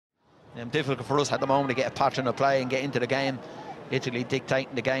Difficult for us at the moment to get a pattern of play and get into the game. Italy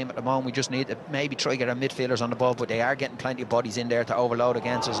dictating the game at the moment. We just need to maybe try to get our midfielders on the ball, but they are getting plenty of bodies in there to overload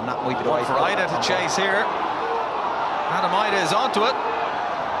against us, and that might be the way for Ida to chase here. Adam Ida is onto it.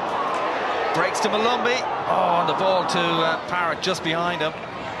 Breaks to Malumbi. Oh, and the ball to Parrott just behind him.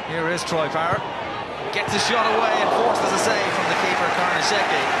 Here is Troy Parrott. Gets a shot away and forces a save from the keeper,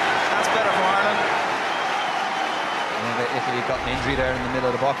 Karnasheki. That's better for Ireland. Italy got an injury there in the middle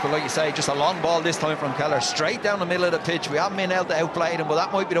of the box, but like you say, just a long ball this time from Keller, straight down the middle of the pitch. We haven't been able to outplay them, but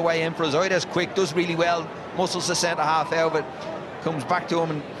that might be the way in for us. Ida's quick, does really well, muscles the centre half out of it, comes back to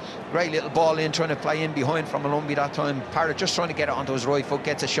him, and great little ball in, trying to play in behind from Malumbi that time. Parrott just trying to get it onto his right foot,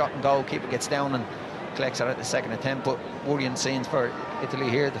 gets a shot and goal, keeper gets down and collects it at the second attempt. But worrying scenes for Italy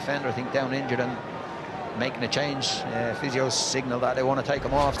here. Defender, I think, down injured and making a change. Physio's signal that they want to take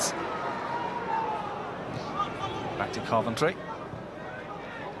him off. Back to Coventry.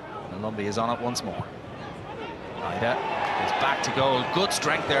 Malumbi is on it once more. Ida is back to goal. Good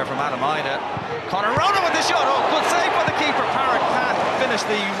strength there from Adam Ida. Conor Ronan with the shot. Oh, good save by the keeper. Parrott can't finish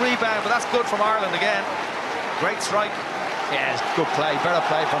the rebound, but that's good from Ireland again. Great strike. Yeah, it's good play. Better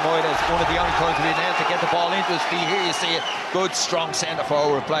play from Ida. It's one of the only times we've been able to get the ball into his feet. Here you see it. Good, strong centre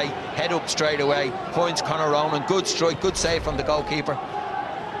forward play. Head up straight away. Points Conor Ronan. Good strike. Good save from the goalkeeper.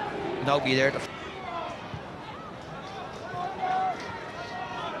 Nobody there to...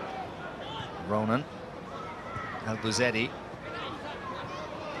 Ronan. El Bouzedi.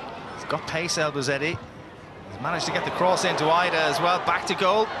 He's got pace, El Bouzedi. He's managed to get the cross into Ida as well. Back to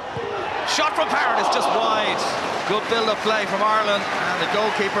goal. Shot from Parrott is just wide. Good build-up play from Ireland, and the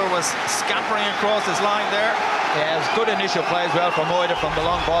goalkeeper was scampering across his line there. Yeah, it was good initial play as well from Ida from the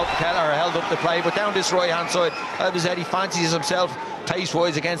long ball. Keller held up the play, but down this right-hand side, El Bouzedi fancies himself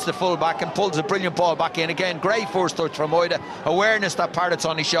pace-wise against the full-back and pulls a brilliant ball back in. Again, great first touch from Ida. Awareness that Parrott's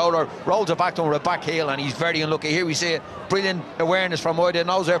on his shoulder, rolls it back to him with a back heel, and he's very unlucky. Here we see it. Brilliant awareness from Ida.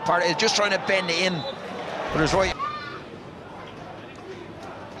 Knows where Parrott is, just trying to bend it in with his right.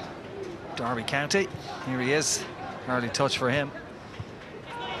 Derby County, here he is. Early touch for him.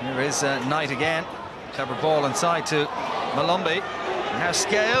 Here is Knight again. Clever ball inside to Malumbi. Now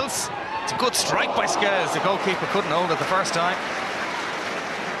Scales. It's a good strike by Scales. The goalkeeper couldn't hold it the first time.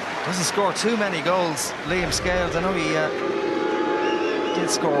 Doesn't score too many goals, Liam Scales. I know he did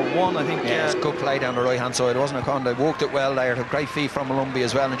score one, I think. Yeah, it's good play down the right-hand side, wasn't it, Con? They worked it well there. Great feet from Malumbi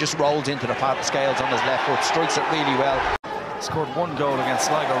as well, and just rolls into the path of Scales on his left foot. Strikes it really well. Scored one goal against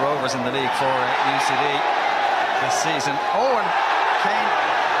Sligo Rovers in the league for UCD this season. Oh, and Kane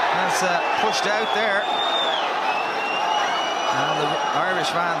has pushed out there. And the Irish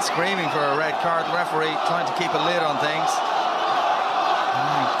fans screaming for a red card. The referee trying to keep a lid on things.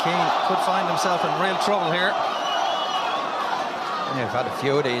 And Kane could find himself in real trouble here. Yeah, we've had a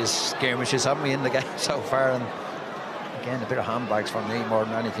few of these skirmishes, haven't we, in the game so far? And again, a bit of handbags from me more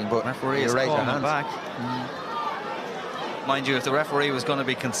than anything. But referee is calling him back. Mind you, if the referee was going to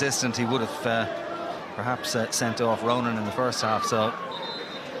be consistent, he would have perhaps sent off Ronan in the first half. So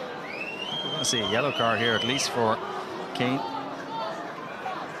we're going to see a yellow card here, at least for Keane.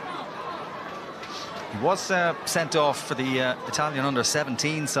 He was sent off for the Italian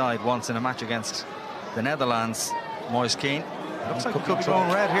under-17 side once in a match against the Netherlands. Moise Keane. Looks like he could be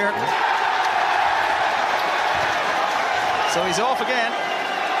going red here. So he's off again.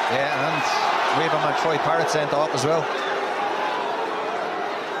 Yeah, and we have him and Troy Parrott sent off as well.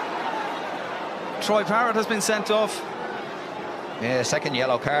 Troy Parrott has been sent off. Yeah, second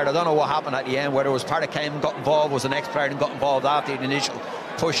yellow card. I don't know what happened at the end, whether it was Parrott came and got involved, was the next player and got involved after the initial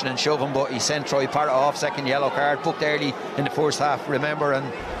pushing and shoving, but he sent Troy Parrott off. Second yellow card, booked early in the first half, remember.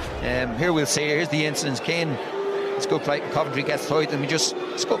 And here we'll see, here's the incidents. Kane, it's good play. Coventry gets tight and he just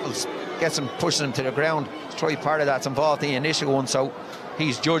scuffles, gets him, pushes him to the ground. It's Troy Parrott that's involved in the initial one, so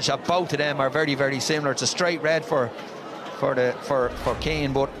he's judged that both of them are very, very similar. It's a straight red for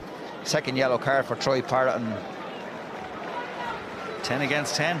Kane, but second yellow card for Troy Parrott. And 10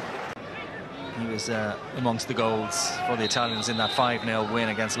 against 10. He was amongst the goals for the Italians in that 5-0 win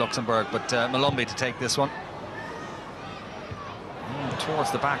against Luxembourg, but Malumbi to take this one. Towards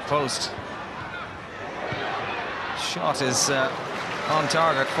the back post. Shot is on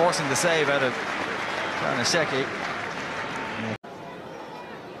target, forcing the save out of Karnasheki.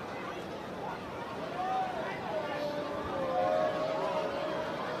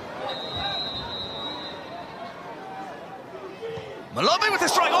 Malumbi with the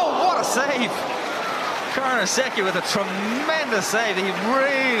strike. Oh, what a save! Karnasheki with a tremendous save. He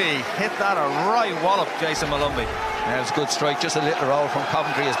really hit that a right wallop, Jason Malumbi. That was a good strike, just a little roll from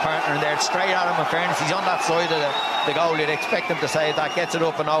Coventry, his partner in there, straight at him. In fairness, he's on that side of the goal. You'd expect him to save that, gets it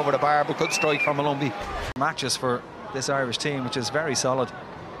up and over the bar, but good strike from Malumbi. Matches for this Irish team, which is very solid,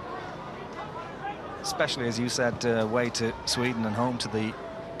 especially, as you said, away to Sweden and home to the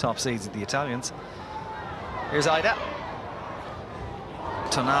top seeds of the Italians. Here's Ida.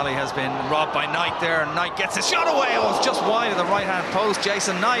 Tonali has been robbed by Knight there, and Knight gets a shot away. Oh, it's just wide of the right-hand post.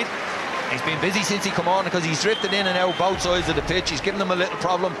 Jason Knight. He's been busy since he come on because he's drifted in and out both sides of the pitch. He's given them a little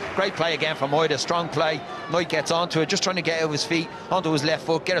problem. Great play again from Ida, strong play. Knight gets onto it, just trying to get out of his feet, onto his left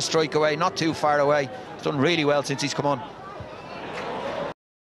foot, get a strike away, not too far away. He's done really well since he's come on.